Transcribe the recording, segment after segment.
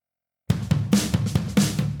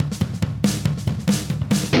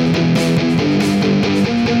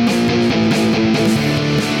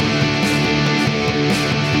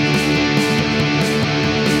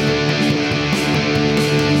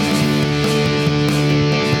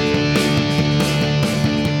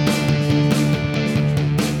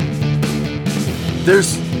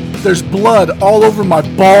There's blood all over my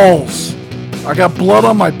balls. I got blood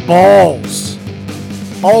on my balls.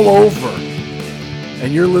 All over.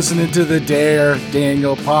 And you're listening to the Dare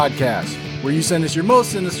Daniel podcast, where you send us your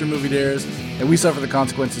most sinister movie dares, and we suffer the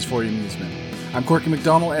consequences for your amusement. I'm Corky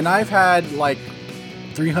McDonald, and I've had like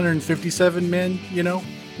 357 men,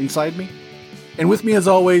 inside me. And with me, as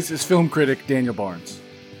always, is film critic Daniel Barnes.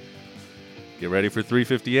 Get ready for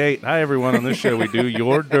 358. Hi, everyone. On this show, we do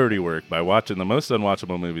your dirty work by watching the most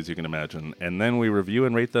unwatchable movies you can imagine, and then we review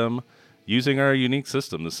and rate them using our unique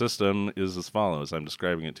system. The system is as follows. I'm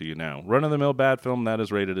describing it to you now. Run-of-the-mill bad film, that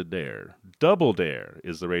is rated a dare. Double dare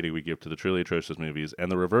is the rating we give to the truly atrocious movies,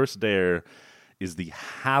 and the reverse dare is the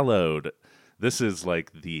hallowed. This is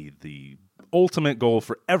like the ultimate goal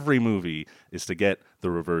for every movie is to get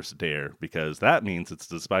the reverse dare, because that means it's a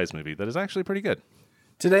despised movie that is actually pretty good.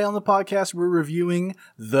 Today on the podcast, we're reviewing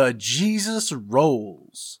The Jesus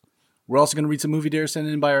Rolls. We're also going to read some movie dares sent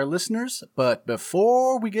in by our listeners, but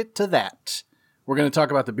before we get to that, we're going to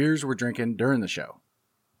talk about the beers we're drinking during the show.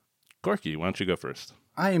 Corky, why don't you go first?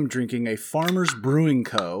 I am drinking a Farmers Brewing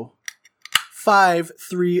Co.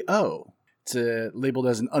 530. It's labeled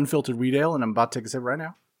as an unfiltered wheat ale, and I'm about to take a sip right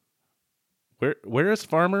now. Where is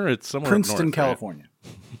Farmer? It's somewhere Princeton, north, California.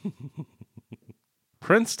 Right?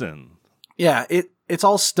 Princeton. Yeah, it's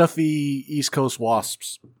all stuffy East Coast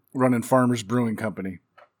wasps running Farmers Brewing Company.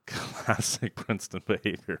 Classic Princeton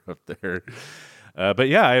behavior up there. But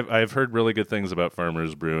yeah, I've heard really good things about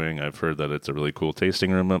Farmers Brewing. I've heard that it's a really cool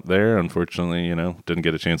tasting room up there. Unfortunately, didn't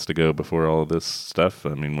get a chance to go before all of this stuff.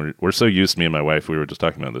 I mean, we're so used, me and my wife, we were just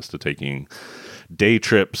talking about this, to taking day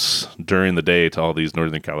trips during the day to all these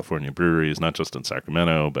Northern California breweries, not just in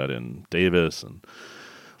Sacramento, but in Davis and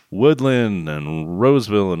Woodland and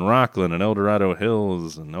Roseville and Rockland and El Dorado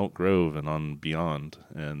Hills and Elk Grove and on beyond.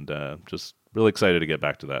 And just really excited to get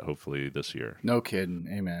back to that, hopefully this year. No kidding.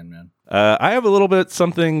 Amen, man. I have a little bit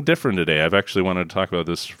something different today. I've actually wanted to talk about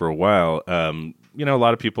this for a while. A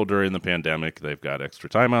lot of people during the pandemic, they've got extra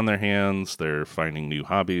time on their hands. They're finding new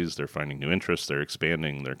hobbies. They're finding new interests. They're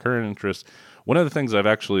expanding their current interests. One of the things I've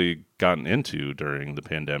actually gotten into during the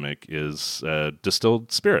pandemic is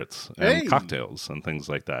distilled spirits and cocktails and things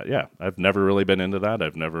like that. Yeah, I've never really been into that.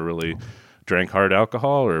 I've never really drank hard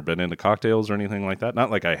alcohol or been into cocktails or anything like that.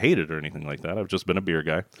 Not like I hate it or anything like that. I've just been a beer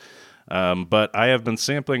guy. But I have been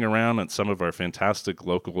sampling around at some of our fantastic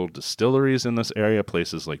local distilleries in this area,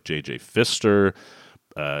 places like J.J. Pfister,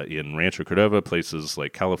 in Rancho Cordova, places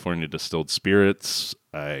like California Distilled Spirits.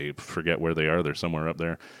 I forget where they are. They're somewhere up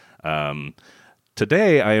there.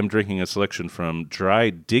 Today, I am drinking a selection from Dry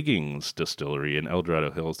Diggings Distillery in El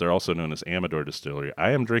Dorado Hills. They're also known as Amador Distillery.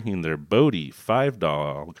 I am drinking their Bodie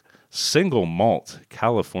 5-Dog Single Malt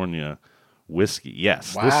California Whiskey.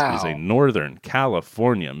 Yes, wow. This is a Northern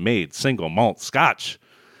California-made single malt Scotch.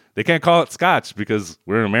 They can't call it Scotch because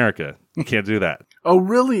we're in America. You can't do that. Oh,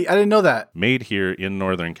 really? I didn't know that. Made here in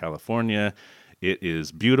Northern California. It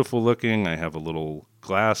is beautiful looking. I have a little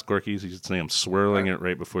glass, Corky. You should say I'm swirling it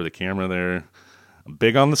right before the camera there. I'm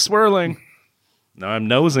big on the swirling. Now I'm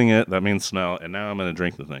nosing it. That means smell. And now I'm going to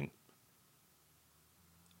drink the thing.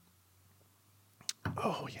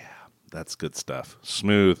 Oh, yeah. That's good stuff.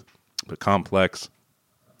 Smooth, but complex.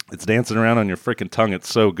 It's dancing around on your freaking tongue. It's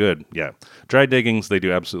so good. Yeah. Dry Diggings, they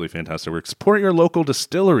do absolutely fantastic work. Support your local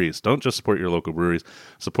distilleries. Don't just support your local breweries.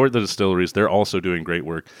 Support the distilleries. They're also doing great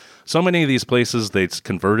work. So many of these places, they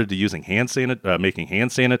converted to using making hand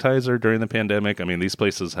sanitizer during the pandemic. I mean, these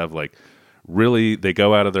places have really, they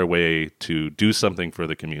go out of their way to do something for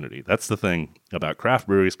the community. That's the thing about craft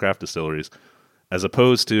breweries, craft distilleries, as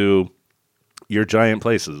opposed to your giant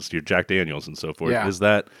places, your Jack Daniels and so forth, is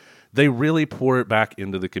that they really pour it back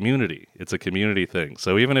into the community. It's a community thing.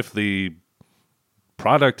 So even if the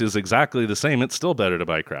product is exactly the same, it's still better to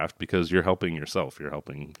buy craft because you're helping yourself. You're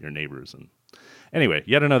helping your neighbors. And anyway,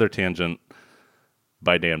 yet another tangent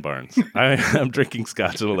by Dan Barnes. I'm drinking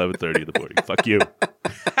scotch at 11:30 in the morning. Fuck you.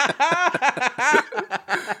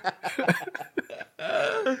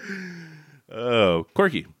 Oh,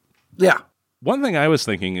 Corky. Yeah. One thing I was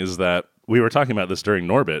thinking is that we were talking about this during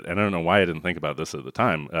Norbit, and I don't know why I didn't think about this at the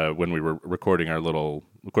time when we were recording our little...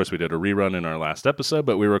 Of course, we did a rerun in our last episode,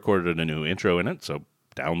 but we recorded a new intro in it, so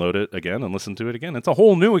download it again and listen to it again. It's a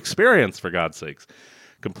whole new experience, for God's sakes.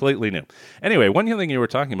 Completely new. Anyway, one thing you were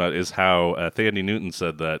talking about is how Thandie Newton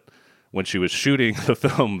said that when she was shooting the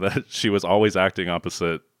film that she was always acting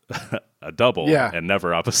opposite a double and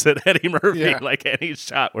never opposite Eddie Murphy, like any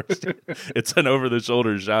shot where it's an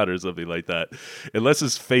over-the-shoulder shot or something like that. Unless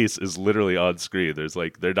his face is literally on screen,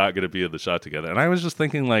 they're not going to be in the shot together. And I was just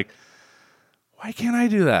thinking, why can't I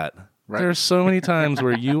do that? Right. There are so many times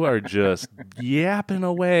where you are just yapping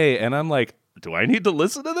away, and I'm like, do I need to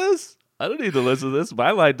listen to this? I don't need to listen to this.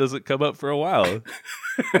 My line doesn't come up for a while.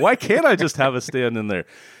 Why can't I just have a stand in there?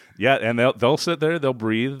 Yeah, and they'll sit there, they'll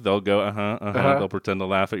breathe, they'll go, they'll pretend to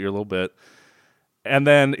laugh at you a little bit. And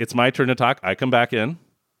then it's my turn to talk. I come back in.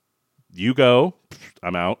 You go.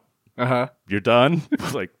 I'm out. You're done.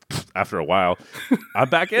 Like, after a while, I'm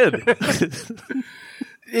back in.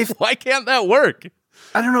 Why can't that work?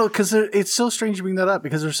 I don't know, because it's so strange you bring that up,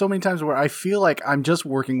 because there's so many times where I feel like I'm just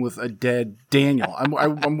working with a dead Daniel.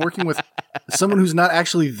 I'm working with someone who's not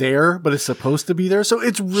actually there, but is supposed to be there. So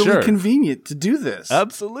it's really convenient to do this.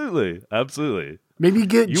 Absolutely. Absolutely. Maybe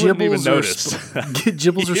get you Gibbles get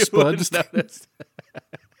Gibbles or Spud.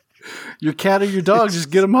 Your cat or your dog,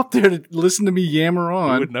 just get them up there to listen to me yammer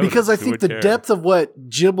on. Because I think the depth of what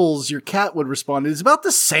Gibbles, your cat, would respond is about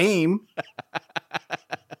the same.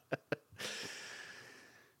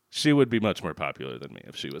 She would be much more popular than me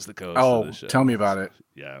if she was the co-host of the show. Tell me about it.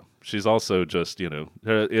 Yeah. She's also just,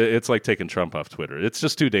 it's like taking Trump off Twitter. It's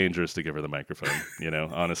just too dangerous to give her the microphone,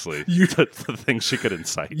 honestly. The things she could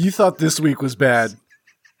incite. You thought this week was bad.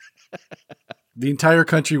 The entire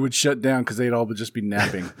country would shut down because they'd all just be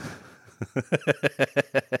napping.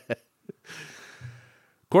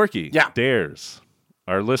 Corky. Yeah. Dares.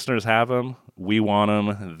 Our listeners have them. We want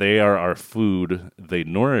them. They are our food. They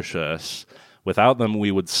nourish us. Without them,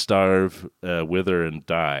 we would starve, wither, and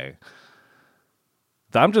die.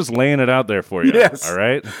 I'm just laying it out there for you. Yes. All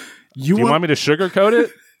right? Do you want me to sugarcoat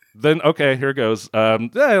it? Then, okay, here goes.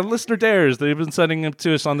 Listener dares. They've been sending them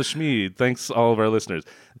to us on the Schmeed. Thanks, all of our listeners.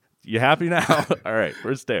 You happy now? All right,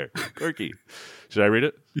 first dare. Corky. Should I read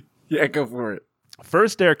it? Yeah, go for it.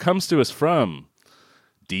 First dare comes to us from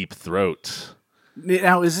Deep Throat.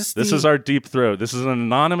 Now, This is our Deep Throat. This is an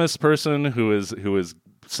anonymous person who is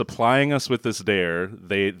supplying us with this dare.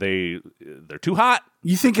 They're too hot.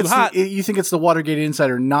 You think it's the Watergate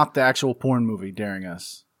Insider, not the actual porn movie daring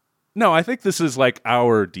us? No, I think this is like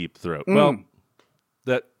our Deep Throat. Well,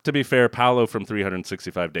 to be fair, Paolo from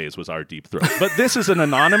 365 Days was our Deep Throat. But this is an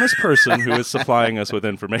anonymous person who is supplying us with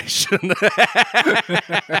information.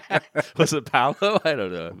 Was it Paolo? I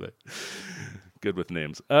don't know. But good with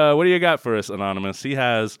names. What do you got for us, Anonymous? He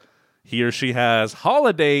or she has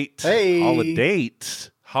Holidate. Hey.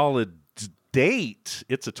 Holidate.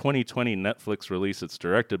 It's a 2020 Netflix release. It's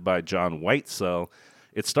directed by John Whitesell.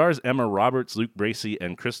 It stars Emma Roberts, Luke Bracey,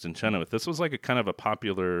 and Kristen Chenoweth. This was like a kind of a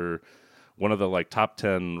popular, one of the like top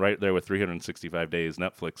 10, right there with 365 Days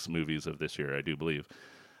Netflix movies of this year, I do believe.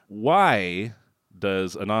 Why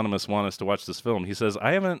does Anonymous want us to watch this film? He says,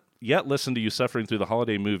 I haven't yet listened to you suffering through the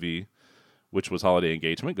holiday movie, which was Holiday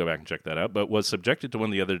Engagement. Go back and check that out. But was subjected to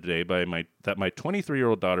one the other day that my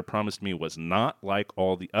 23-year-old daughter promised me was not like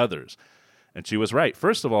all the others. And she was right.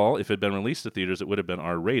 First of all, if it had been released to theaters, it would have been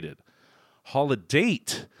R-rated.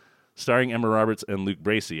 Holidate, starring Emma Roberts and Luke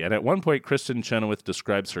Bracey. And at one point, Kristen Chenoweth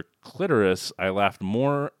describes her clitoris. I laughed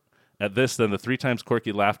more at this than the 3 times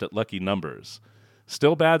Corky laughed at Lucky Numbers.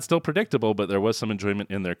 Still bad, still predictable, but there was some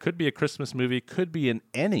enjoyment in there. Could be a Christmas movie, could be in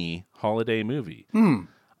any holiday movie.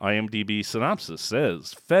 IMDb synopsis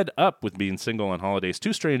says, fed up with being single on holidays,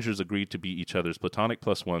 2 strangers agreed to be each other's platonic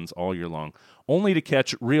plus ones all year long, only to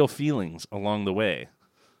catch real feelings along the way.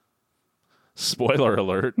 Spoiler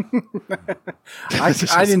alert. I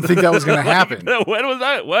didn't think that was going to happen. When was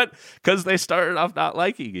that? What? Because they started off not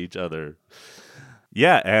liking each other.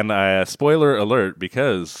 Yeah, and spoiler alert,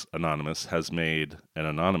 because Anonymous has made an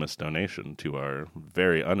anonymous donation to our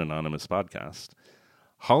very unanonymous podcast.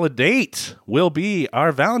 Holidate will be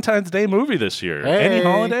our Valentine's Day movie this year. Hey. Any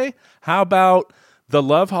holiday? How about The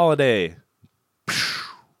Love Holiday?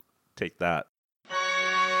 Take that.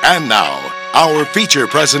 And now, our feature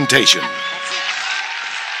presentation.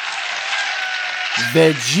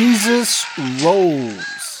 The Jesus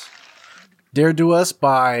Rolls. Dared to us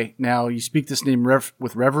by, now you speak this name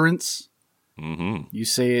with reverence. Mm-hmm. You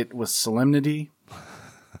say it with solemnity.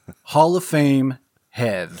 Hall of Fame,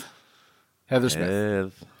 Heather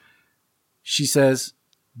Smith. She says,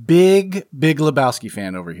 big Lebowski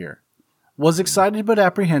fan over here. Was excited but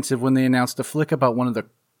apprehensive when they announced a flick about one of the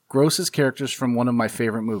grossest characters from one of my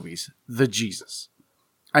favorite movies, The Jesus.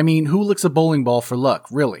 I mean, who licks a bowling ball for luck,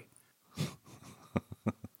 really?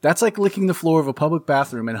 That's like licking the floor of a public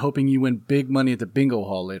bathroom and hoping you win big money at the bingo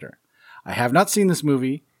hall later. I have not seen this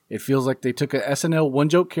movie. It feels like they took a SNL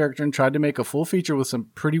one-joke character and tried to make a full feature with some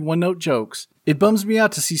pretty one-note jokes. It bums me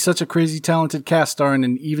out to see such a crazy talented cast star in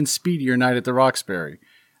an even speedier night at the Roxbury.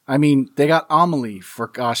 I mean, they got Amelie, for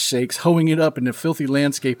gosh sakes, hoeing it up in the filthy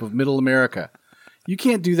landscape of middle America. You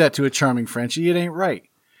can't do that to a charming Frenchie. It ain't right.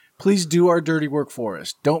 please do our dirty work for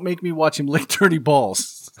us. Don't make me watch him lick dirty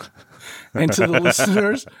balls. And to the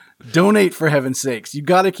listeners, donate for heaven's sakes. You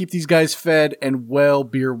got to keep these guys fed and well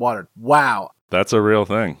beer watered. Wow. That's a real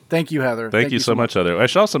thing. Thank you, Heather. Thank you so much, Heather. I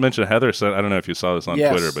should also mention Heather sent, I don't know if you saw this on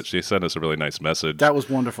Yes. Twitter, but she sent us a really nice message. That was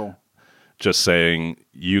wonderful. Just saying,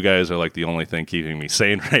 you guys are like the only thing keeping me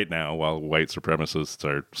sane right now while white supremacists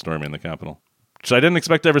are storming the Capitol. Which I didn't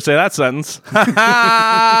expect to ever say that sentence.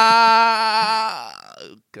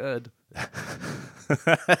 Good.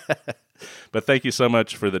 But thank you so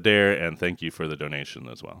much for the dare, and thank you for the donation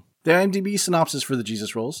as well. The IMDb synopsis for the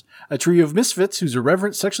Jesus Rolls: a trio of misfits whose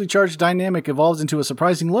irreverent, sexually charged dynamic evolves into a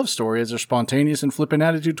surprising love story as their spontaneous and flippant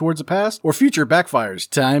attitude towards the past or future backfires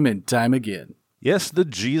time and time again. Yes, the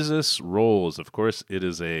Jesus Rolls. Of course, it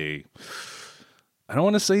is I don't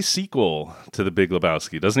want to say sequel to The Big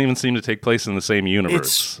Lebowski. It doesn't even seem to take place in the same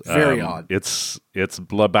universe. It's very odd. It's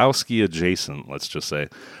Lebowski adjacent, let's just say.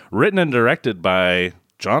 Written and directed by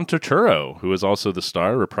John Turturro, who is also the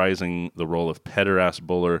star, reprising the role of pederast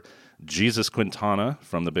bowler Jesus Quintana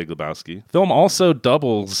from The Big Lebowski. Film also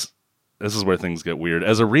doubles, this is where things get weird,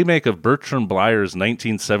 as a remake of Bertrand Bleyer's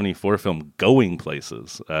 1974 film Going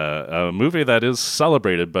Places, a movie that is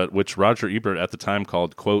celebrated, but which Roger Ebert at the time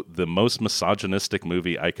called, quote, the most misogynistic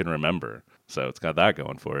movie I can remember. So it's got that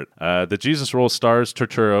going for it. The Jesus Roll stars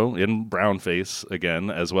Turturro in brownface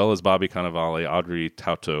again, as well as Bobby Cannavale, Audrey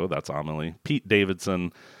Tautou, that's Amelie, Pete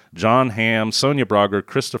Davidson, John Hamm, Sonia Braga,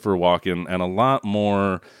 Christopher Walken, and a lot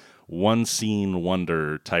more one-scene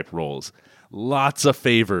wonder type roles. Lots of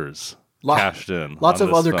favors cashed in. Lots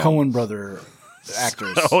of other film. Coen brother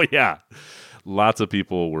actors. Oh, yeah. Lots of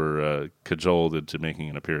people were cajoled into making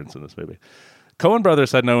an appearance in this movie. Coen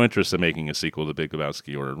Brothers had no interest in making a sequel to Big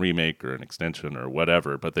Lebowski or a remake or an extension or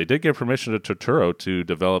whatever, but they did give permission to Turturro to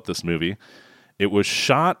develop this movie. It was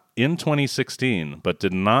shot in 2016, but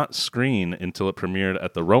did not screen until it premiered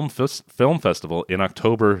at the Rome Film Festival in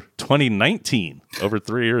October 2019, over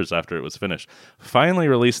 3 years after it was finished. Finally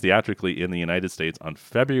released theatrically in the United States on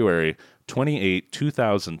February 28,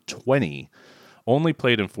 2020. Only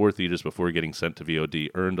played in 4 theaters before getting sent to VOD.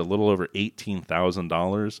 Earned a little over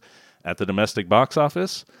 $18,000 at the domestic box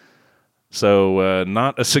office. So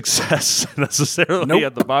not a success necessarily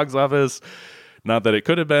at the box office. Not that it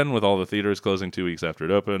could have been, with all the theaters closing 2 weeks after it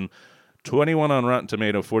opened. 21 on Rotten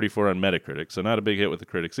Tomato, 44 on Metacritic, so not a big hit with the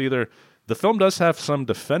critics either. The film does have some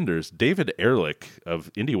defenders. David Ehrlich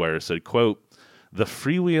of IndieWire said, quote, the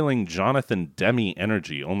freewheeling Jonathan Demme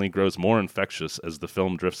energy only grows more infectious as the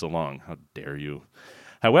film drifts along. How dare you?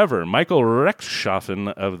 However, Michael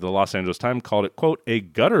Rechtschaffen of the Los Angeles Times called it, quote, a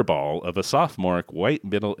gutterball of a sophomoric, white,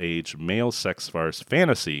 middle-aged, male sex farce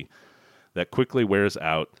fantasy that quickly wears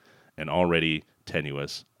out an already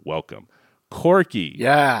tenuous welcome. Corky.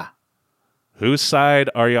 Yeah. Whose side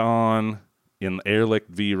are you on in the Ehrlich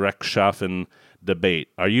v. Rechtschaffen debate?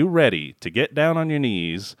 Are you ready to get down on your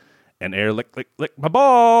knees and Ehrlich lick my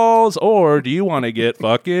balls, or do you want to get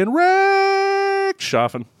fucking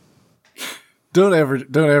Rechtschaffen? Don't ever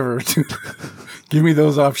give me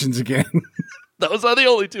those options again. Those are the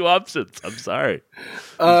only two options. I'm sorry.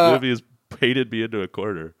 This movie has painted me into a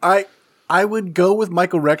corner. I would go with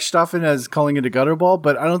Michael Rechtschaffen as calling it a gutterball,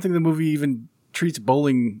 but I don't think the movie even treats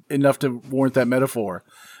bowling enough to warrant that metaphor.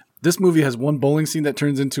 This movie has one bowling scene that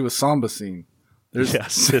turns into a samba scene.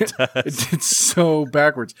 Yes, it does. It's so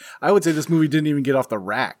backwards. I would say this movie didn't even get off the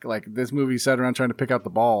rack. Like, this movie sat around trying to pick out the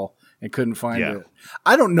ball and couldn't find it.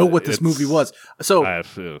 I don't know what this movie was. So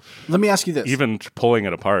let me ask you this. Even pulling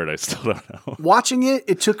it apart, I still don't know. Watching it,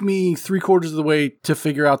 it took me 3/4 of the way to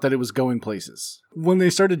figure out that it was Going Places. When they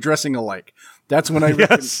started dressing alike, that's when I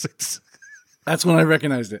that's when I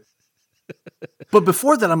recognized it. But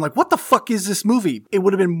before that, I'm like, what the fuck is this movie? It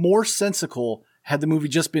would have been more sensical had the movie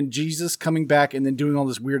just been Jesus coming back and then doing all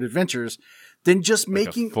this weird adventures than just like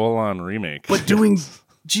making a full-on remake. But doing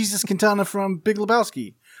Jesus Quintana from Big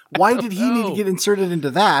Lebowski. Why did he need to get inserted into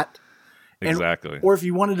that? Exactly. Or if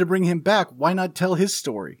you wanted to bring him back, why not tell his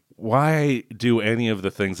story? Why do any of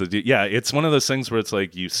the things that do? Yeah, it's one of those things where it's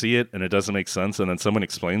like you see it and it doesn't make sense, and then someone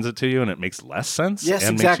explains it to you and it makes less sense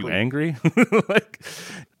and makes you angry. Like,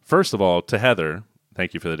 first of all, to Heather,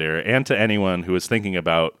 thank you for the dare, and to anyone who is thinking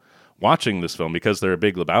about watching this film because they're a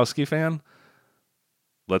Big Lebowski fan,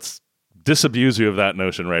 let's disabuse you of that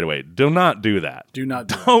notion right away. Do not do that.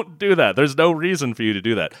 Don't do that. There's no reason for you to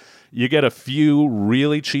do that. You get a few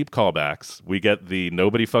really cheap callbacks. We get the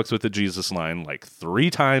nobody fucks with the Jesus line like 3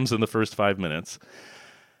 times in the first 5 minutes.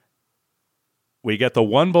 We get the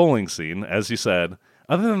one bowling scene, as you said.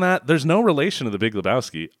 Other than that, there's no relation to the Big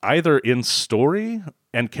Lebowski, either in story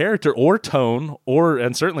and character or tone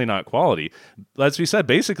and certainly not quality. As we said,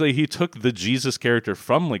 basically he took the Jesus character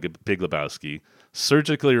from Big Lebowski,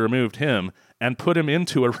 surgically removed him, and put him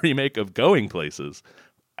into a remake of Going Places.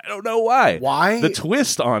 I don't know why. Why? The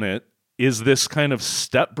twist on it is this kind of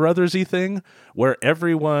Step Brothers-y thing where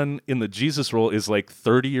everyone in the Jesus role is like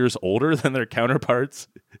 30 years older than their counterparts.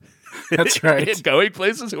 That's right. In Going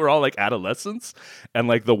Places, who are all like adolescents. And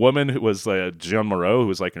like the woman who was Jean Moreau, who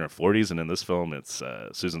was like in her 40s. And in this film, it's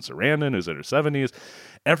Susan Sarandon, who's in her 70s.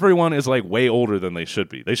 Everyone is like way older than they should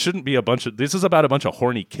be. They shouldn't be this is about a bunch of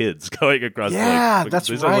horny kids going across. Yeah, that's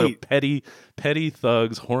these right. Are little petty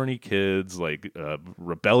thugs, horny kids, like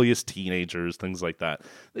rebellious teenagers, things like that.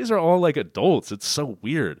 These are all like adults. It's so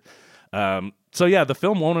weird. So yeah, the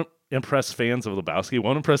film won't impress fans of Lebowski,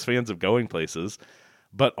 won't impress fans of Going Places.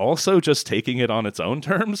 But also just taking it on its own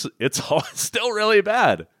terms, it's still really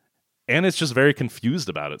bad. And it's just very confused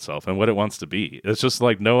about itself and what it wants to be. It's just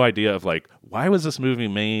like no idea of like, why was this movie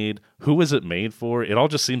made? Who was it made for? It all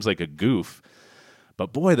just seems like a goof.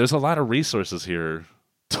 But boy, there's a lot of resources here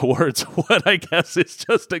towards what I guess is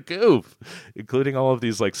just a goof, including all of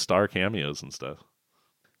these like star cameos and stuff.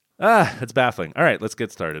 It's baffling. All right, let's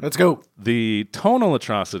get started. Let's go. The tonal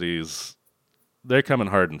atrocities... they're coming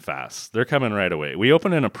hard and fast. They're coming right away. We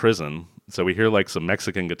open in a prison, so we hear like some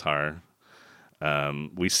Mexican guitar.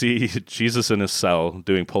 We see Jesus in his cell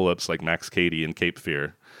doing pull-ups like Max Cady in Cape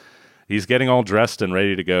Fear. He's getting all dressed and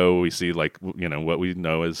ready to go. We see like, what we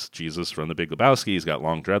know as Jesus from The Big Lebowski. He's got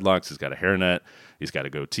long dreadlocks. He's got a hairnet. He's got a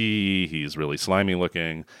goatee. He's really slimy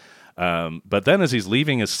looking. But then as he's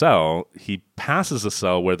leaving his cell, he passes a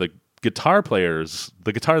cell where the guitar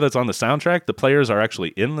that's on the soundtrack, the players are actually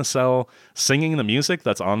in the cell singing the music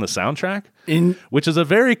that's on the soundtrack, which is a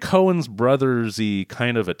very Coen's Brothers-y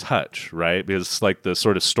kind of a touch, right? Because it's like the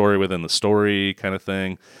sort of story within the story kind of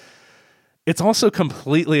thing. It's also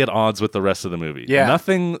completely at odds with the rest of the movie. Yeah.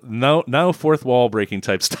 No fourth wall breaking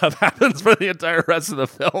type stuff happens for the entire rest of the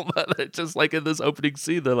film. But it's just like in this opening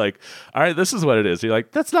scene, they're like, all right, this is what it is. You're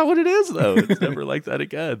like, that's not what it is, though. It's never like that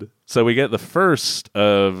again. So we get the first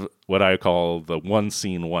of what I call the one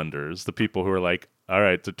scene wonders. The people who are like, all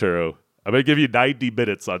right, Turturro, I'm going to give you 90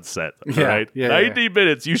 minutes on set. All right? 90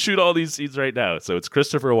 minutes. You shoot all these scenes right now. So it's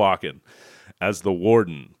Christopher Walken as the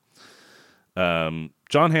warden.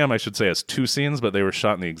 John Hamm, I should say, has two scenes, but they were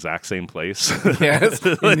shot in the exact same place. Yes.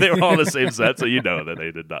 Like they were all on the same set, so you know that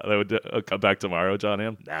they did not. They would come back tomorrow, John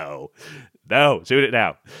Hamm? No, shoot it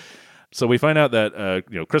now. So we find out that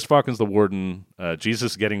Chris Walken's the warden.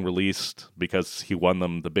 Jesus getting released because he won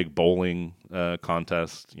them the big bowling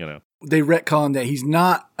contest. They retcon that he's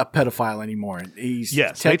not a pedophile anymore.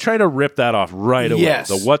 They try to rip that off right away. Yes.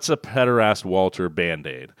 The "What's a Pederast Walter"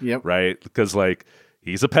 Band-Aid. Yep. Right? Because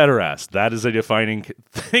he's a pederast. That is a defining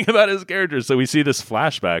thing about his character. So we see this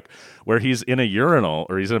flashback where he's in a urinal,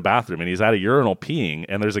 or he's in a bathroom, and he's at a urinal peeing,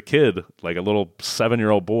 and there's a kid, like a little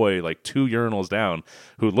 7-year-old boy, like 2 urinals down,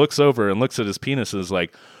 who looks over and looks at his penis and is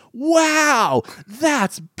like, wow,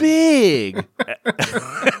 that's big.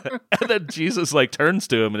 And then Jesus turns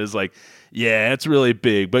to him and is like, yeah, it's really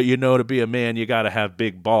big, but to be a man, you got to have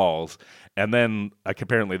big balls. And then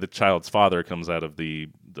apparently the child's father comes out of the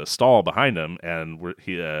stall behind him, and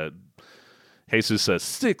Jesus says,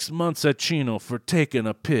 6 months at Chino for taking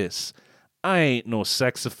a piss. I ain't no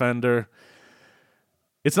sex offender.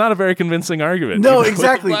 It's not a very convincing argument. No,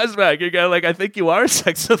 exactly. Flashback, you're I think you are a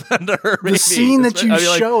sex offender. Maybe. The scene that you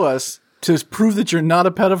show us to prove that you're not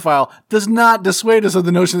a pedophile does not dissuade us of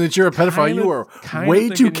the notion that you're a pedophile. You are way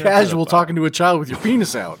too casual talking to a child with your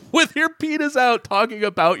penis out. With your penis out, talking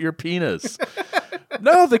about your penis.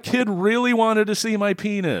 No, the kid really wanted to see my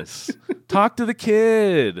penis. Talk to the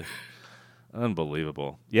kid.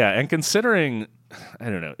 Unbelievable. Yeah, and considering, I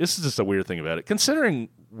don't know, this is just a weird thing about it. Considering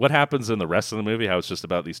what happens in the rest of the movie, how it's just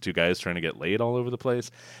about these two guys trying to get laid all over the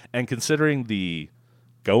place, and considering the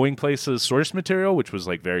Going Places source material, which was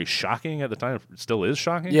very shocking at the time, it still is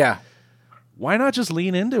shocking. Yeah. Why not just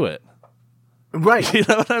lean into it? Right. You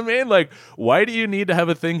know what I mean? Why do you need to have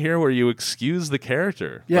a thing here where you excuse the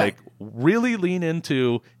character? Yeah. Really lean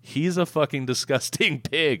into, he's a fucking disgusting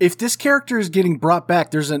pig. If this character is getting brought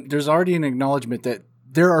back, there's already an acknowledgement that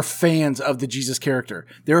there are fans of the Jesus character.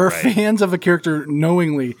 There are fans of a character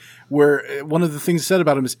knowingly, where one of the things said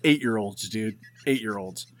about him is 8-year-olds, dude.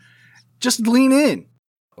 8-year-olds. Just lean in.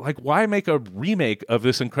 Why make a remake of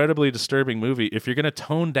this incredibly disturbing movie if you're going to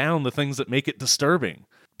tone down the things that make it disturbing?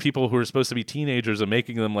 People who are supposed to be teenagers and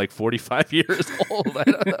making them 45 years old. I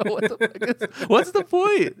don't know what the fuck what's the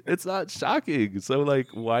point? It's not shocking. So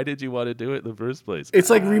why did you want to do it in the first place? It's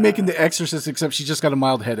like remaking The Exorcist, except she just got a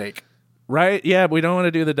mild headache. Right? Yeah, we don't want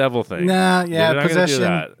to do the devil thing. Nah, yeah, We're not gonna do possession.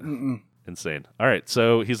 that. Insane. All right,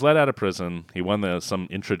 so he's let out of prison. He won some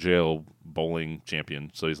intra-jail bowling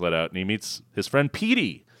champion. So he's let out, and he meets his friend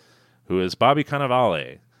Petey, who is Bobby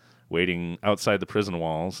Cannavale, waiting outside the prison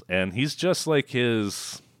walls. And he's just like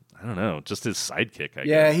his, I don't know, just his sidekick, I guess.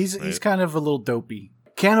 Yeah, he's kind of a little dopey.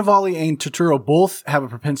 Cannavale and Turturro both have a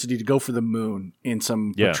propensity to go for the moon in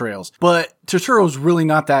some portrayals. But Turturro's really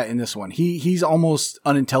not that in this one. He's almost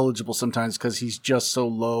unintelligible sometimes because he's just so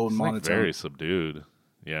low and monotone. Like very subdued.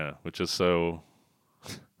 Yeah, which is so...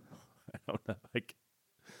 I don't know. Like,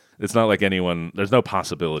 it's not like anyone... There's no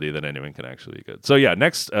possibility that anyone can actually be good. So yeah,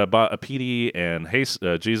 next, Petey and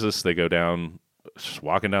Jesus, they go down, just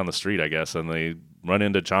walking down the street, I guess, and they run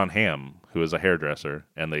into John Hamm, who is a hairdresser,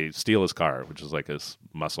 and they steal his car, which is like his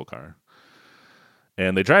muscle car.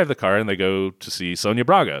 And they drive the car, and they go to see Sonia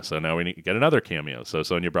Braga. So now we need to get another cameo. So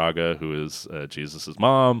Sonia Braga, who is Jesus'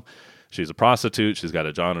 mom, she's a prostitute. She's got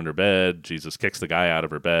a John in her bed. Jesus kicks the guy out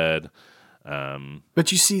of her bed.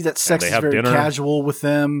 But you see that sex is very dinner. casual with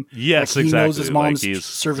them. Yes, like he exactly. knows his mom's he's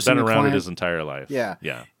servicing been the around it client. his entire life. Yeah.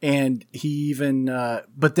 Yeah. And he even,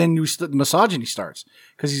 but then misogyny starts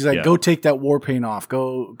because he's like, Yeah. go take that war paint off.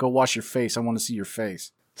 Go wash your face. I want to see your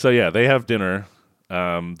face. So yeah, they have dinner.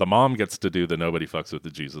 The mom gets to do the nobody fucks with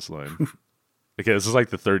the Jesus line. Okay, this is like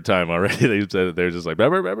the third time already. They're just like,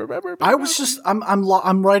 I was just,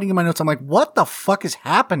 I'm writing in my notes. I'm like, what the fuck is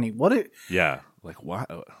happening? Yeah. Like, what?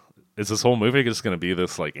 Is this whole movie just going to be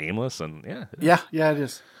this like aimless? And Yeah, it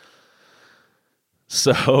is.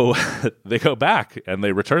 So they go back and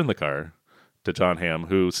they return the car to John Hamm,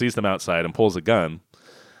 who sees them outside and pulls a gun.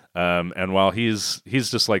 And while he's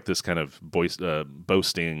just like this kind of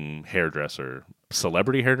boasting hairdresser,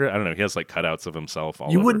 celebrity hairdresser. I don't know. He has like cutouts of himself.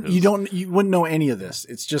 You wouldn't know any of this.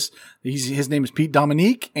 It's just his name is Pete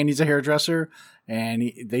Dominique, and he's a hairdresser,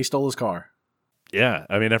 and they stole his car. Yeah,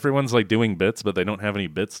 I mean everyone's like doing bits, but they don't have any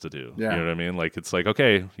bits to do. Yeah. You know what I mean? Like it's like,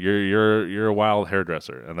 okay, you're a wild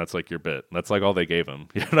hairdresser, and that's like your bit. That's like all they gave him.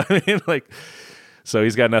 You know what I mean? Like, so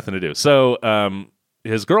he's got nothing to do. So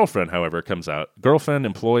his girlfriend, however, comes out. Girlfriend,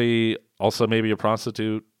 employee, also maybe a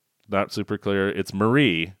prostitute. Not super clear. It's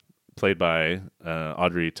Marie, played by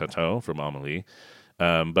Audrey Tautou from Amélie.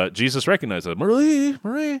 But Jesus recognizes her.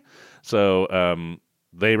 Marie. So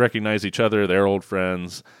they recognize each other. They're old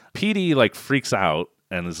friends. Petey like freaks out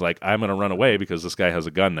and is like, I'm going to run away because this guy has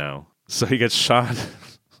a gun now. So he gets shot.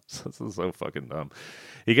 This is so fucking dumb.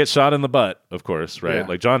 He gets shot in the butt, of course, right? Yeah.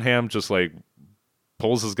 Like John Hamm just like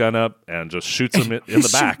pulls his gun up and just shoots him in the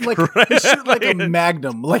back. He's shooting like a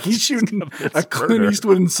Magnum. Like he's shooting a Clint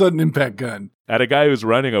Eastwood and sudden impact gun. At a guy who's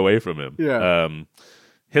running away from him. Yeah.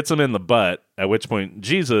 Hits him in the butt, at which point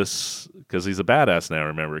Jesus, because he's a badass now,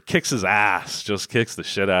 remember, kicks his ass, just kicks the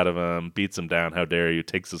shit out of him, beats him down, how dare you,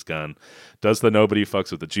 takes his gun, does the nobody fucks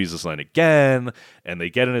with the Jesus line again, and they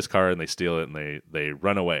get in his car and they steal it and they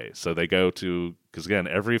run away. So they go to, because again,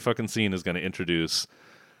 every fucking scene is going to introduce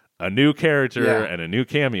a new character and a new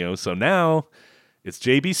cameo. So now it's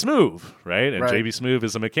JB Smoove, right? And JB Smoove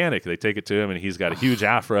is a mechanic. They take it to him and he's got a huge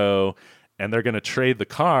afro. And they're going to trade the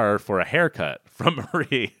car for a haircut from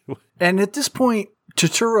Marie. And at this point,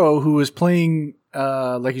 Turturro, who is playing,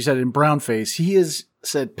 like you said, in brownface, he has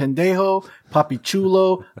said pendejo,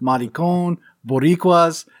 papichulo, maricon,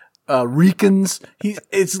 boricuas, ricans.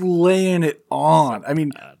 It's laying it on. I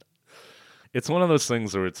mean, it's one of those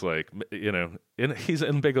things where it's like, you know, he's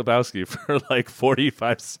in Big Lebowski for like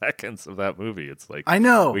 45 seconds of that movie. It's like, I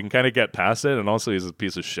know. We can kind of get past it. And also he's a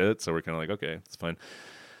piece of shit. So we're kind of like, okay, it's fine.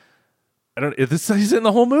 He's in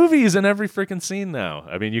the whole movie. He's in every freaking scene now.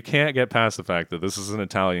 I mean, you can't get past the fact that this is an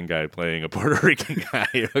Italian guy playing a Puerto Rican guy,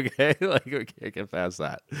 okay? Like, we can't get past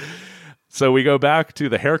that. So we go back to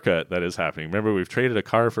the haircut that is happening. Remember, we've traded a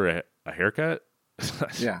car for a haircut?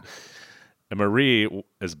 Yeah. And Marie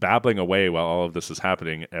is babbling away while all of this is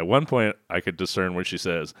happening. At one point, I could discern where she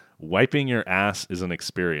says, wiping your ass is an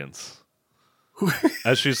experience.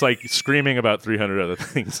 As she's like screaming about 300 other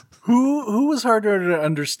things. Who was harder to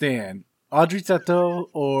understand? Audrey Tautou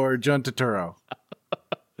or John Turturro?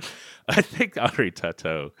 I think Audrey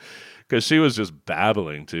Tautou, because she was just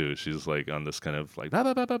babbling too. She's like on this kind of like, bah,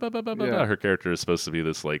 bah, bah, bah, bah, bah, bah, bah. Her character is supposed to be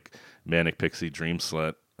this like manic pixie dream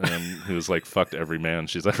slut who's like fucked every man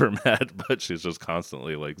she's ever met, but she's just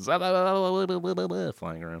constantly like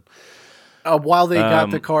flying around. While they got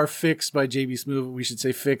the car fixed by JB Smoove, we should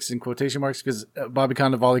say fixed in quotation marks, because Bobby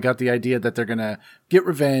Cannavale got the idea that they're going to get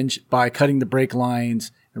revenge by cutting the brake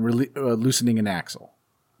lines and loosening an axle.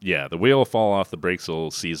 Yeah, the wheel will fall off, the brakes will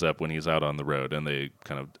seize up when he's out on the road, and they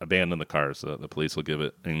kind of abandon the car so that the police will give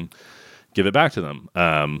it back to them.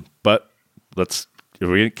 But let's if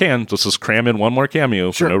we can, let's just cram in one more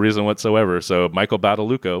cameo Sure. for no reason whatsoever. So Michael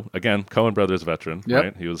Badalucco, again, Coen Brothers veteran, Yep.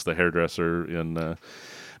 right? He was the hairdresser in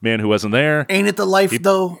Man Who Wasn't There. Ain't it the life,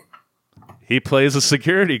 though? He plays a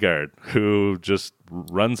security guard who just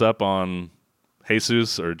runs up on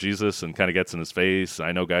Jesus or Jesus and kind of gets in his face.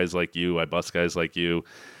 I know guys like you. I bust guys like you.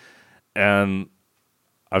 And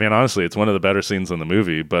I mean, honestly, it's one of the better scenes in the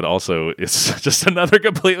movie, but also it's just another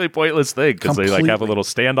completely pointless thing because they like have a little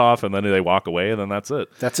standoff and then they walk away and then that's it.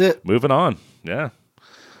 That's it. Moving on. Yeah.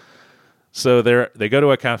 So they go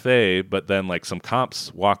to a cafe, but then like some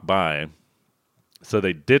cops walk by. So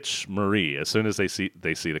they ditch Marie as soon as they see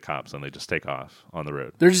the cops and they just take off on the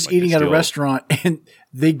road. They're just Like, eating at a restaurant and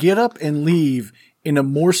they get up and leave in a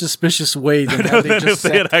more suspicious way than how they just they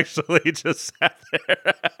sat. had actually just sat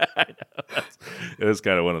there. I know. It was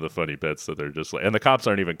kind of one of the funny bits that they're just like, and the cops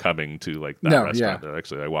aren't even coming to like that No, restaurant. yeah. They're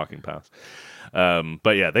actually like walking past.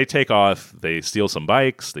 But yeah, they take off. They steal some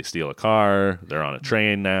bikes. They steal a car. They're on a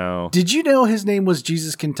train now. Did you know his name was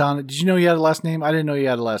Jesus Quintana? Did you know he had a last name? I didn't know he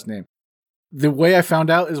had a last name. The way I found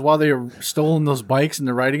out is while they were stolen those bikes and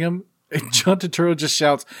they're riding them, John Turturro just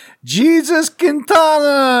shouts, Jesus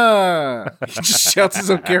Quintana! He just shouts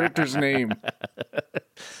his own character's name.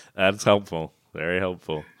 That's helpful. Very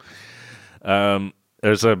helpful.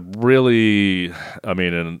 There's a really, I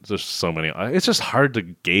mean, and there's so many. It's just hard to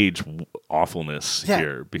gauge awfulness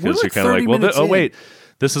here because we're you're kind of 30 like, well, minutes in. wait,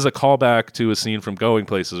 this is a callback to a scene from Going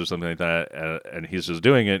Places or something like that, and he's just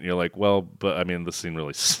doing it. And you're like, well, but I mean, this scene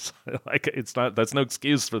really, like, it's not. That's no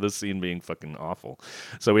excuse for this scene being fucking awful.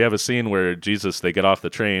 So we have a scene where they get off the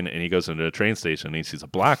train and he goes into a train station and he sees a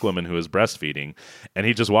black woman who is breastfeeding, and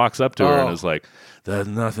he just walks up to her and is like, "There's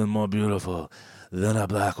nothing more beautiful than a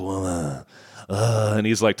black woman." And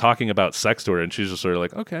he's like talking about sex to her, and she's just sort of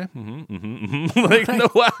like, okay, like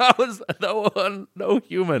no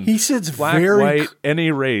human. He sits black, very white,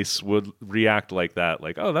 any race would react like that.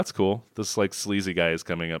 Like, oh, that's cool. This like sleazy guy is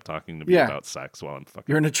coming up talking to me about sex while I'm fucking.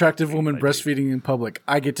 You're an attractive woman breastfeeding in public.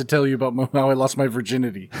 I get to tell you about how I lost my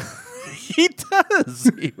virginity. He does.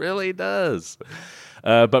 He really does.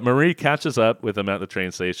 But Marie catches up with them at the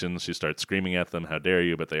train station. She starts screaming at them, "How dare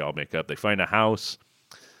you!" But they all make up. They find a house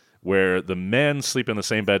where the men sleep in the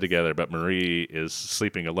same bed together, but Marie is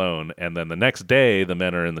sleeping alone. And then the next day, the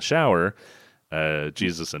men are in the shower,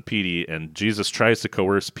 Jesus and Petey, and Jesus tries to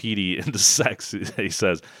coerce Petey into sex. He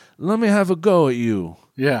says, "Let me have a go at you."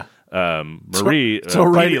 Yeah. Marie, it's all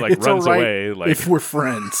right. Petey like It's runs all right away. Like, if we're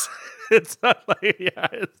friends. it's all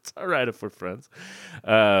right if we're friends.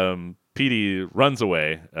 Petey runs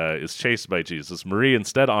away, is chased by Jesus. Marie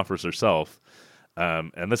instead offers herself.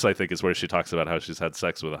 And this, I think, is where she talks about how she's had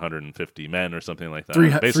sex with 150 men or something like that.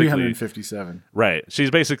 357. Right.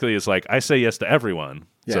 She's basically is like, I say yes to everyone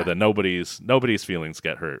so Yeah. that nobody's feelings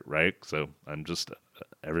get hurt, right? So I'm just,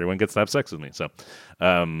 everyone gets to have sex with me. So,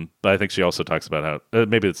 but I think she also talks about how,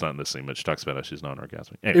 maybe it's not in this scene, but she talks about how she's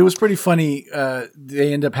non-orgasmic. Anyway. It was pretty funny.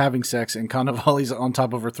 They end up having sex, and Cannavale's on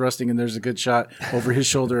top of her thrusting, and there's a good shot over his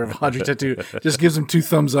shoulder of Audrey Tautou. Just gives him 2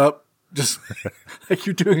 thumbs up. Just like,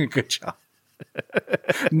 you're doing a good job.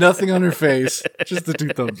 Nothing on her face, just the 2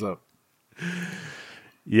 thumbs up.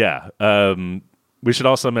 Yeah. We should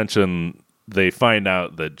also mention they find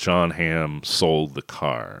out that John Hamm sold the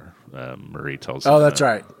car. Marie tells them. Oh, that's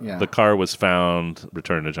right. Yeah. The car was found,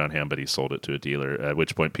 returned to John Hamm, but he sold it to a dealer, at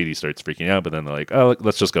which point Petey starts freaking out, but then they're like, oh,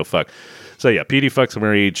 let's just go fuck. So yeah, Petey fucks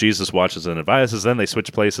Marie, Jesus watches and advises, then they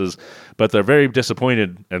switch places, but they're very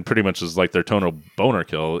disappointed, and pretty much is like their tonal boner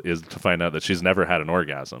kill is to find out that she's never had an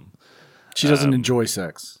orgasm. She doesn't enjoy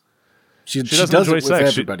sex. She doesn't does enjoy it with sex.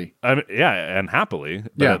 everybody. Yeah, and happily,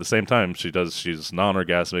 but Yeah. at the same time, she's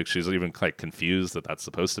non-orgasmic. She's even like confused that that's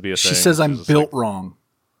supposed to be a thing. She says, I'm She's just built like, wrong.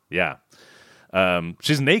 yeah.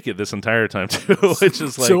 She's naked this entire time too, which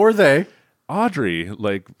is like, So are they. Audrey,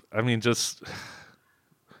 like, I mean,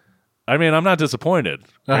 I'm not disappointed.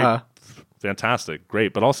 Right? Uh-huh. Fantastic,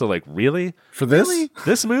 great, but also like, really? For this? Really?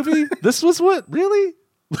 This movie? This was what? Really?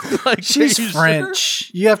 Like, She's are you French.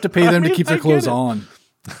 sure? You have to pay them to keep I their clothes get it. on.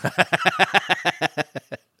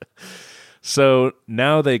 So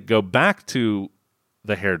now they go back to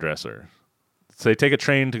the hairdresser. So they take a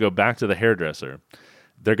train to go back to the hairdresser.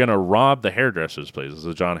 They're going to rob the hairdresser's place. This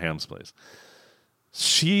is John Hamm's place.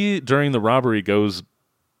 She, during the robbery, goes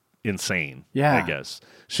insane. Yeah. I guess.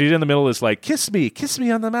 She in the middle is like, kiss me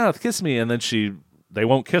on the mouth, kiss me. And then they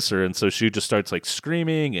won't kiss her. And so she just starts like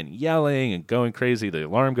screaming and yelling and going crazy. The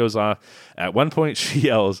alarm goes off. At one point she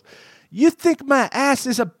yells, "You think my ass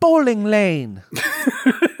is a bowling lane?"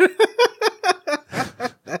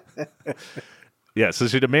 Yeah, so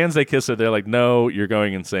she demands they kiss her. They're like, "No, you're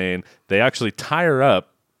going insane." They actually tie her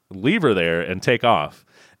up leave her there and take off.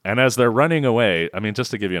 And as they're running away, I mean,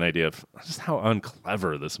 just to give you an idea of just how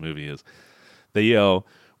unclever this movie is, they yell,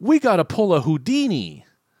 "We gotta pull a Houdini."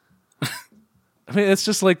 I mean, it's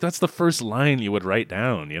just like, that's the first line you would write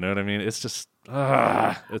down. You know what I mean? It's just,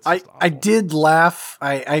 it's I did laugh.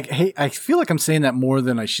 I feel like I'm saying that more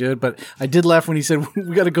than I should, but I did laugh when he said,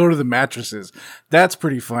 "We got to go to the mattresses." That's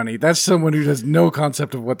pretty funny. That's someone who has no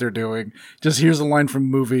concept of what they're doing. Just here's a line from a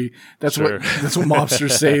movie. That's Sure. that's what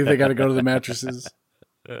mobsters say. They got to go to the mattresses.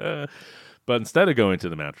 But instead of going to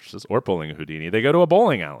the mattresses or pulling a Houdini, they go to a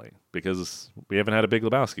bowling alley because we haven't had a Big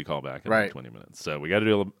Lebowski callback in Right. 20 minutes. So we got to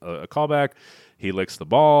do a callback. He licks the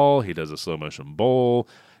ball. He does a slow motion bowl.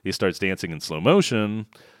 He starts dancing in slow motion.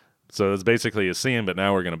 So it's basically a scene, but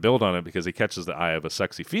now we're going to build on it because he catches the eye of a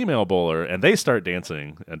sexy female bowler, and they start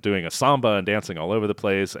dancing and doing a samba and dancing all over the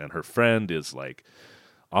place. And her friend is like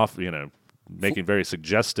off, making very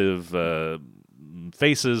suggestive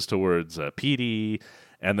faces towards Petey.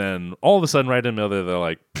 And then all of a sudden, right in the middle, they're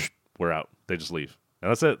like, "We're out." They just leave,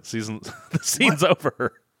 and that's it. The scene's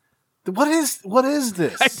over. What is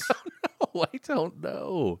this? I don't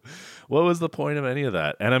know. What was the point of any of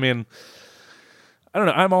that? And I mean, I don't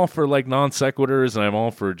know. I'm all for like non sequiturs, and I'm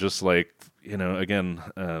all for just like, again,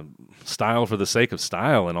 style for the sake of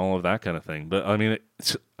style and all of that kind of thing. But I mean,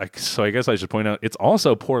 so I guess I should point out it's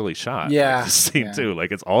also poorly shot. Yeah, like, this scene too.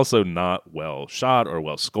 Like, it's also not well shot or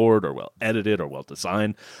well scored or well edited or well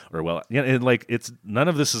designed or well. And like, it's none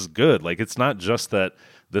of this is good. Like, it's not just that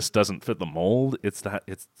this doesn't fit the mold. It's that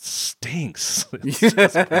it stinks. It's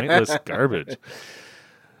just pointless garbage.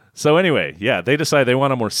 So anyway, yeah, they decide they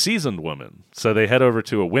want a more seasoned woman. So they head over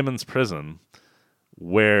to a women's prison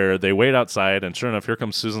where they wait outside, and sure enough, here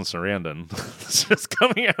comes Susan Sarandon. Just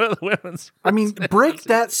coming out of the women's prison. I mean, break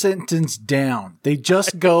that sentence down. They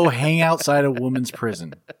just go hang outside a woman's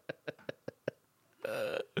prison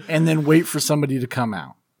and then wait for somebody to come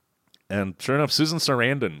out. And sure enough, Susan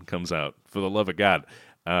Sarandon comes out, for the love of God.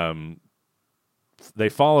 They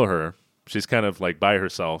follow her. She's kind of like by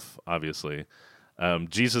herself, obviously.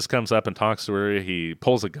 Jesus comes up and talks to her. He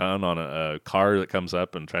pulls a gun on a car that comes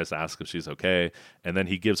up and tries to ask if she's okay. And then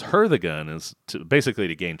he gives her the gun basically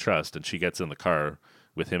to gain trust, and she gets in the car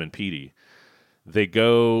with him and Petey. They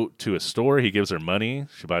go to a store. He gives her money.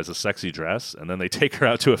 She buys a sexy dress, and then they take her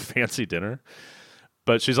out to a fancy dinner.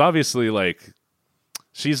 But she's obviously like...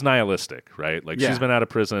 She's nihilistic, right? Like, she's been out of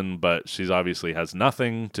prison, but she's obviously has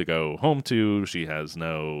nothing to go home to. She has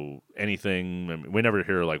no anything. I mean, we never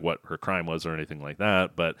hear like what her crime was or anything like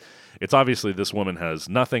that, but it's obviously this woman has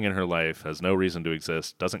nothing in her life, has no reason to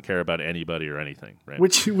exist, doesn't care about anybody or anything, right?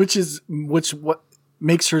 Which what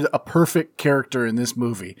makes her a perfect character in this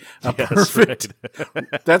movie. Right.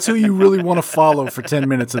 That's who you really want to follow for 10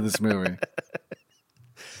 minutes of this movie.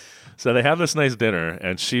 So they have this nice dinner,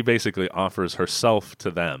 and she basically offers herself to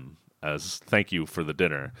them as thank you for the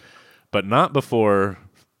dinner, but not before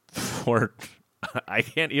I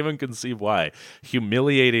can't even conceive why,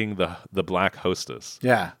 humiliating the black hostess.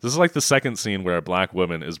 Yeah. This is like the second scene where a black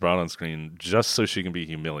woman is brought on screen just so she can be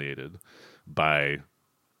humiliated by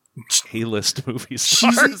A-list movie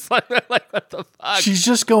stars. Like, what the fuck? She's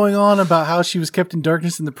just going on about how she was kept in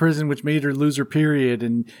darkness in the prison, which made her lose her period,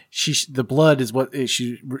 and the blood is what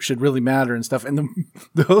should really matter and stuff. And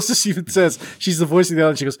the hostess even says, she's the voice of the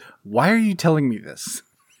audience. She goes, "Why are you telling me this?"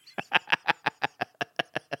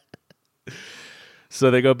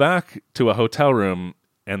 So they go back to a hotel room,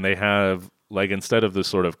 and they have, like, instead of the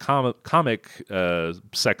sort of comic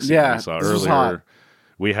sex scene we saw earlier,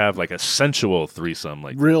 we have like a sensual threesome,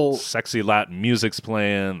 like real sexy Latin music's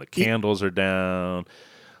playing, the candles are down,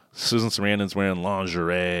 Susan Sarandon's wearing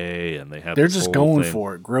lingerie, and they're just going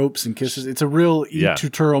for it, gropes and kisses. It's a real e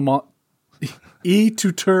tuturo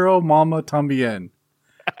mama tambien.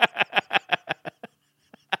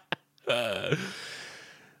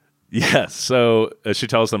 Yes. So she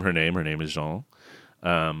tells them her name. Her name is Jean.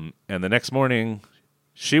 And the next morning,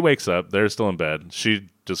 she wakes up. They're still in bed. She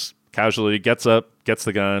just casually gets up, gets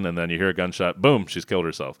the gun, and then you hear a gunshot. Boom, she's killed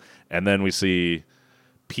herself. And then we see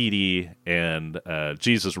Petey and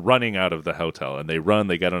Jesus running out of the hotel. And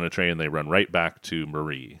they get on a train, and they run right back to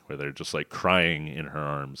Marie, where they're just like crying in her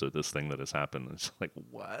arms at this thing that has happened. It's like,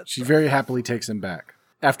 what? She very happily takes him back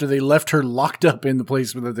after they left her locked up in the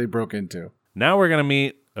place that they broke into. Now we're going to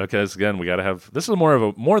meet, because again, we got to have, this is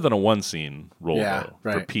more than a one scene role though,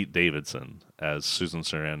 for Pete Davidson as Susan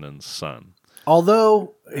Sarandon's son.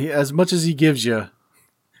 Although, as much as he gives you,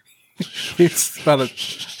 it's about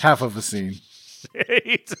half of a scene.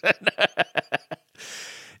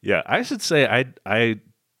 Yeah, I should say I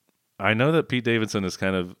know that Pete Davidson is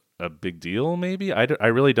kind of a big deal. Maybe I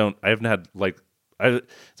really don't. I haven't had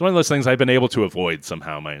It's one of those things I've been able to avoid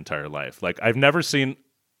somehow my entire life. Like I've never seen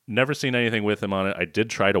anything with him on it. I did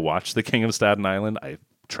try to watch The King of Staten Island. I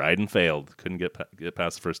tried and failed. Couldn't get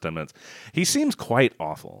past the first 10 minutes. He seems quite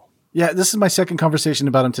awful. Yeah, this is my second conversation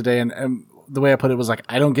about him today, and the way I put it was like,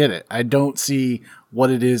 I don't get it. I don't see what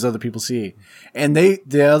it is other people see. And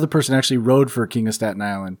the other person actually rode for King of Staten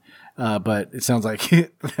Island, but it sounds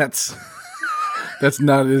like that's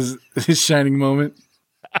not his shining moment.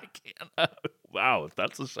 I can't. Wow,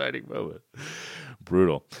 that's a shining moment.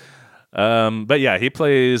 Brutal. But yeah, he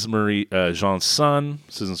plays Jean's son,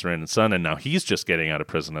 Susan Sarandon's son, and now he's just getting out of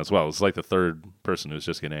prison as well. It's like the third person who's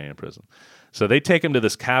just getting out of prison. So they take him to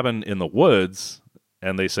this cabin in the woods,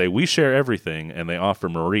 and they say, we share everything, and they offer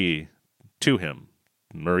Marie to him.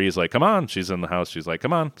 Marie's like, come on. She's in the house. She's like,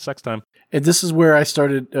 come on, sex time. And this is where I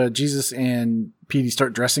started, Jesus and Petey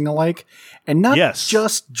start dressing alike. And not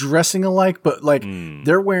just dressing alike, but like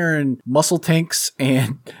they're wearing muscle tanks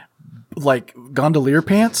and like gondolier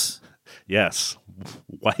pants. Yes.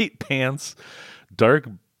 White pants, dark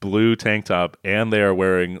blue tank top, and they are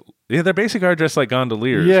wearing... Yeah, they basically are dressed like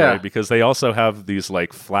gondoliers, right? Because they also have these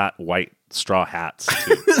like flat white straw hats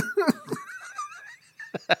too.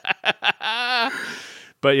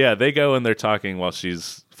 But yeah, they go and they're talking while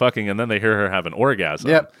she's fucking, and then they hear her have an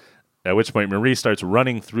orgasm. Yep. At which point Marie starts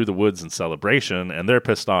running through the woods in celebration, and they're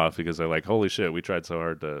pissed off because they're like, holy shit, we tried so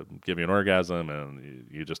hard to give you an orgasm, and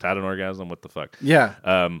you just had an orgasm? What the fuck? Yeah.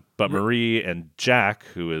 But Marie and Jack,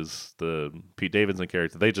 who is the Pete Davidson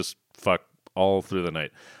character, they just fuck all through the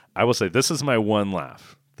night. I will say this is my one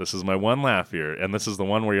laugh. This is my one laugh here, and this is the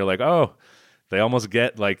one where you're like, oh, they almost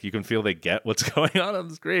get, like, you can feel they get what's going on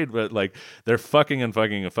the screen, but like they're fucking and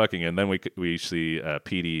fucking and fucking, and then we see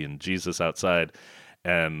Petey and Jesus outside,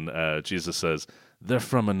 and Jesus says, they're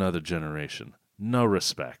from another generation. No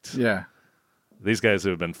respect. Yeah. These guys who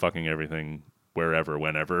have been fucking everything wherever,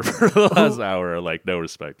 whenever for the last hour are like, no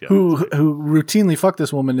respect. Yeah, who routinely fuck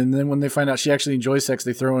this woman, and then when they find out she actually enjoys sex,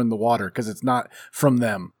 they throw her in the water because it's not from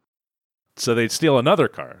them. So they steal another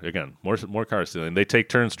car. Again, more car stealing. They take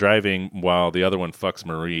turns driving while the other one fucks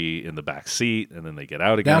Marie in the back seat, and then they get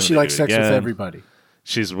out again. Now she likes sex with everybody.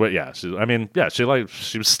 She was doing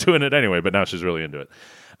it anyway, but now she's really into it.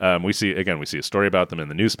 We see a story about them in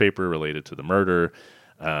the newspaper related to the murder.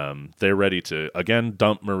 They're ready to again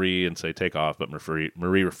dump Marie and say take off, but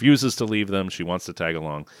Marie refuses to leave them. She wants to tag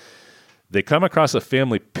along. They come across a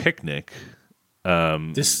family picnic,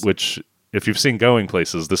 which, if you've seen Going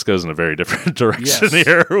Places, this goes in a very different direction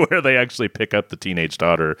here, where they actually pick up the teenage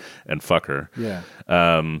daughter and fuck her. Yeah.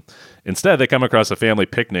 Instead, they come across a family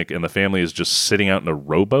picnic, and the family is just sitting out in a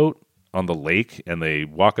rowboat on the lake, and they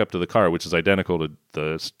walk up to the car, which is identical to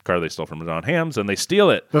the car they stole from John Hamm's, and they steal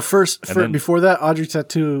it. But before that, Audrey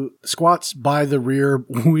Tautou squats by the rear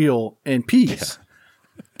wheel and pees.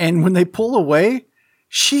 Yeah. And when they pull away,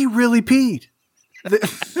 she really peed.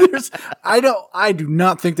 I do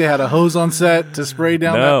not think they had a hose on set to spray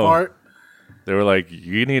down that part. They were like,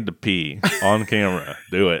 you need to pee on camera.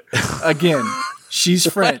 Do it. Again, she's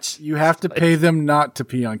French. You have to pay them not to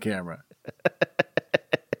pee on camera.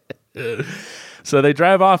 So they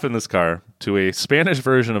drive off in this car to a Spanish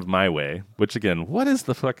version of My Way, which again, what is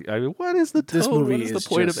the fuck? I mean, what is the tone? This movie what is the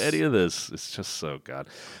point of any of this? It's just so God.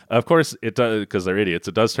 Of course, it does, because they're idiots.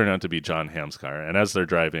 It does turn out to be John Hamm's car, and as they're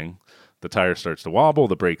driving, the tire starts to wobble,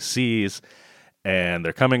 the brake seize, and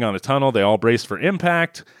they're coming on a tunnel. They all brace for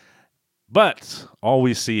impact, but all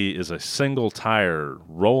we see is a single tire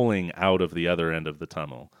rolling out of the other end of the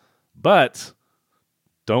tunnel. But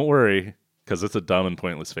don't worry, because it's a dumb and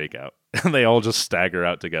pointless fake out. And they all just stagger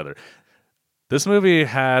out together. This movie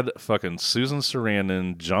had fucking Susan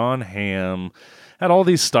Sarandon, John Hamm, had all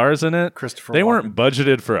these stars in it. Christopher They Walken. weren't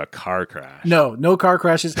budgeted for a car crash. No car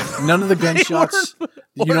crashes. None of the gunshots.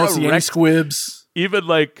 You don't see any squibs. Even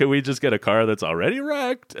like, can we just get a car that's already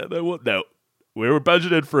wrecked? And then no, we were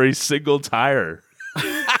budgeted for a single tire.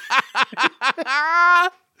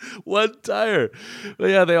 One tire. But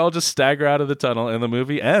yeah, they all just stagger out of the tunnel, and the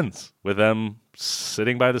movie ends with them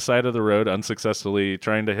sitting by the side of the road, unsuccessfully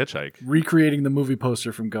trying to hitchhike. Recreating the movie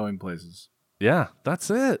poster from Going Places. Yeah, that's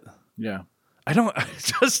it. Yeah. I don't.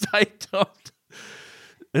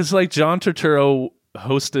 It's like John Turturro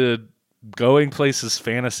hosted Going Places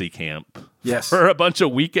fantasy camp. Yes. For a bunch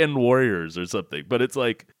of weekend warriors or something. But it's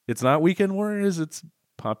like, it's not weekend warriors, it's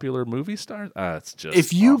popular movie stars. It's just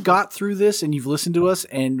if you awful. got through this and you've listened to us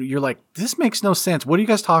and you're like, this makes no sense. What are you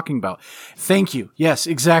guys talking about? Thank you. Yes,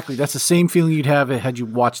 exactly. That's the same feeling you'd have had you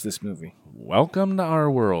watched this movie. Welcome to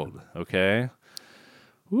our world, okay?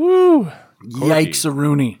 Woo!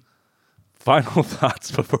 Yikes-a-rooney. Final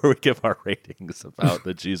thoughts before we give our ratings about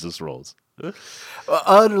the Jesus Rolls.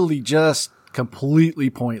 Utterly just completely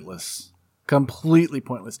pointless. Completely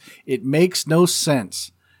pointless. It makes no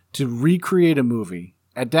sense to recreate a movie,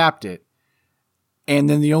 adapt it, and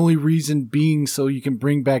then the only reason being so you can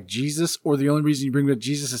bring back Jesus, or the only reason you bring back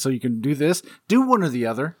Jesus is so you can do this. Do one or the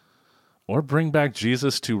other. Or bring back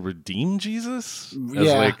Jesus to redeem Jesus?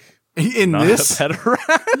 Yeah. In not this? a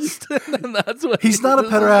pederast? And that's what He's not a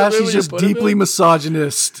pederast. He's just deeply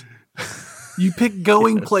misogynist. You pick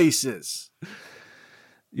going places.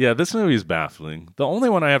 Yeah, this movie is baffling. The only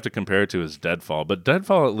one I have to compare it to is Deadfall, but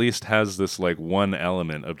Deadfall at least has this like one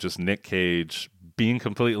element of just Nick Cage being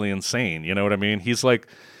completely insane. You know what I mean? He's like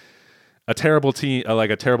a terrible team,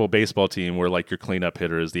 like a terrible baseball team where like your cleanup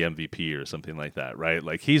hitter is the MVP or something like that, right?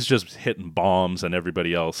 Like he's just hitting bombs and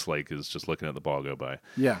everybody else like is just looking at the ball go by.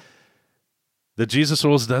 Yeah. The Jesus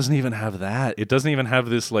Rolls doesn't even have that. It doesn't even have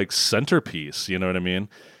this like centerpiece. You know what I mean?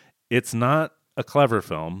 It's not a clever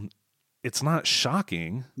film. It's not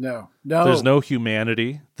shocking. No. There's no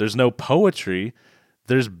humanity. There's no poetry.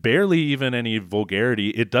 There's barely even any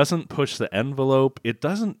vulgarity. It doesn't push the envelope. It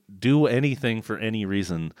doesn't do anything for any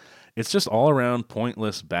reason. It's just all around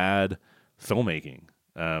pointless, bad filmmaking.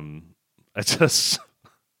 I just...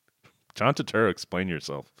 John Turturro, explain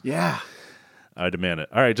yourself. Yeah. I demand it.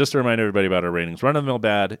 All right, just to remind everybody about our ratings. Run-of-the-mill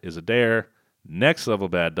bad is a dare. Next level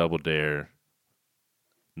bad, double dare.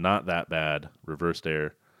 Not that bad, reverse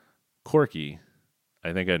dare. Corky,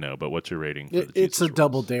 I think I know, but what's your rating for the It's Jesus a Rolls?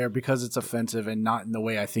 double dare because it's offensive and not in the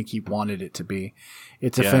way I think he wanted it to be.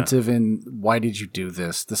 It's offensive in why did you do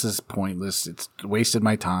this? This is pointless. It's wasted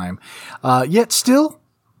my time. Yet still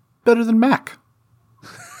better than Mac.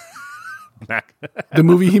 Mac. The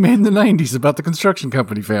movie he made in the 90s about the construction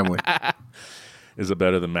company family. Is it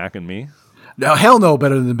better than Mac and Me? No, hell no,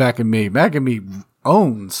 better than Mac and Me. Mac and Me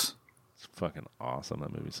owns. It's fucking awesome.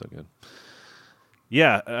 That movie's so good.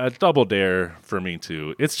 Yeah, a double dare for me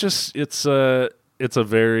too. It's a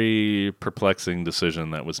very perplexing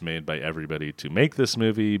decision that was made by everybody to make this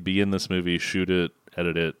movie, be in this movie, shoot it,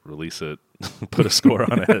 edit it, release it, put a score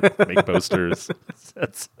on it, make posters.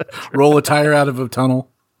 Roll a tire out of a tunnel.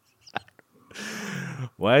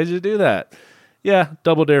 Why did you do that? Yeah,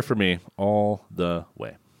 double dare for me all the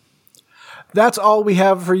way. That's all we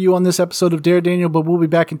have for you on this episode of Dare Daniel, but we'll be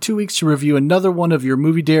back in 2 weeks to review another one of your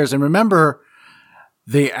movie dares. And remember,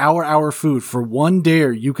 the Our Food. For one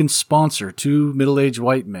dare, you can sponsor two middle-aged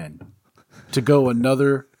white men to go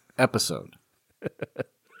another episode.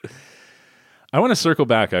 I want to circle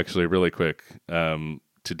back, actually, really quick, to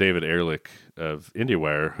David Ehrlich of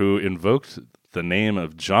IndieWire, who invoked the name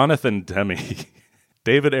of Jonathan Demme.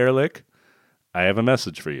 David Ehrlich, I have a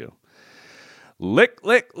message for you. Lick,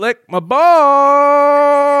 lick, lick my balls!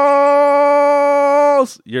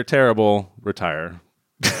 You're terrible. Retire.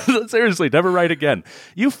 Seriously, never write again.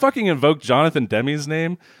 You fucking invoked Jonathan Demme's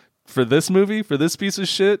name for this movie, for this piece of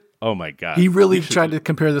shit? Oh my God. He really tried to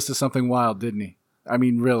compare this to something wild, didn't he? I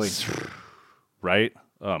mean, really. Right?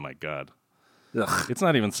 Oh my God. Ugh. It's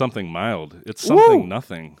not even something mild. It's something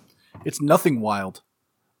nothing. It's nothing wild.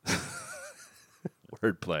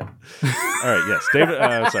 Wordplay. All right, yes. David,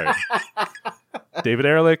 David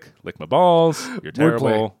Ehrlich, lick my balls. You're terrible.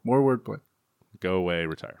 Wordplay. More wordplay. Go away,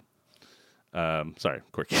 retire. Sorry,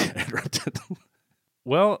 Corky, I interrupted.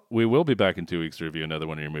 Well, we will be back in 2 weeks to review another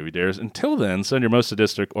one of your movie dares. Until then, send your most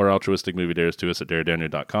sadistic or altruistic movie dares to us at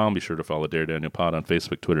daredaniel.com. Be sure to follow Dare Daniel Pod on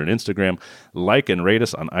Facebook, Twitter, and Instagram. Like and rate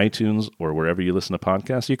us on iTunes or wherever you listen to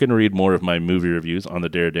podcasts. You can read more of my movie reviews on the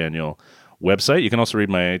Dare Daniel website. You can also read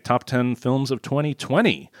my top 10 films of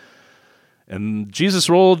 2020. And Jesus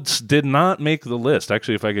Rolls did not make the list.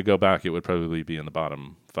 Actually, if I could go back, it would probably be in the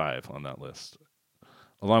bottom 5 on that list,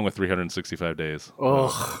 along with 365 Days.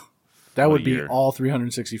 Oh, that would be year. all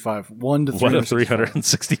 365. 1 to 365. What a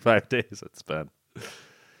 365 days it's been.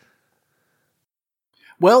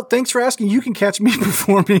 Well, thanks for asking. You can catch me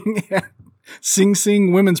performing at Sing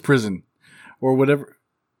Sing Women's Prison or whatever.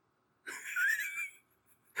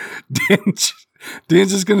 Dan's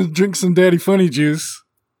just going to drink some Daddy Funny juice.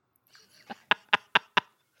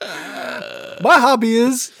 My hobby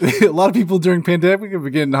is, a lot of people during pandemic are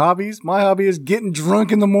getting hobbies. My hobby is getting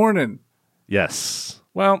drunk in the morning. Yes.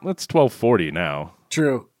 Well, it's 12:40 now.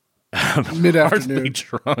 True. Hardly Mid-afternoon.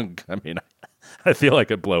 drunk. I mean, I feel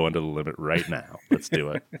like I'd blow under the limit right now. Let's do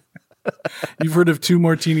it. You've heard of 2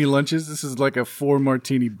 martini lunches? This is like a 4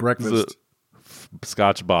 martini This is breakfast. a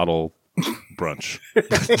Scotch bottle brunch.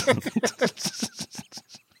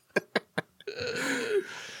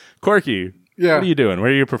 Corky, Yeah. what are you doing?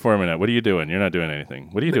 Where are you performing at? What are you doing? You're not doing anything.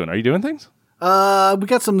 What are you doing? Are you doing things? We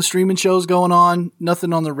got some streaming shows going on.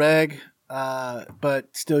 Nothing on the reg. but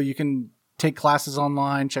still, you can take classes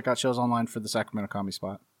online, check out shows online for the Sacramento Comedy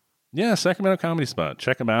Spot. Yeah, Sacramento Comedy Spot.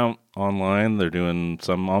 Check them out online. They're doing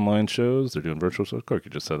some online shows. They're doing virtual shows. Corky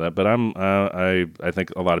just said that, but I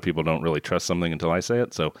think a lot of people don't really trust something until I say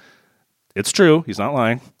it. So it's true. He's not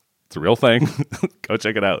lying. It's a real thing. Go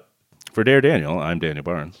check it out. For Dare Daniel, I'm Daniel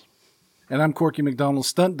Barnes. And I'm Corky McDonald's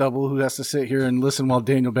stunt double who has to sit here and listen while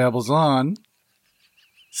Daniel babbles on,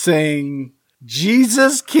 saying,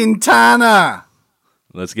 Jesus Quintana.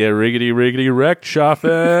 Let's get riggedy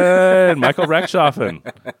Rechtschaffen. Michael Rechtschaffen.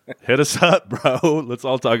 Hit us up, bro. Let's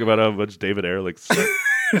all talk about how much David Ehrlich sucks.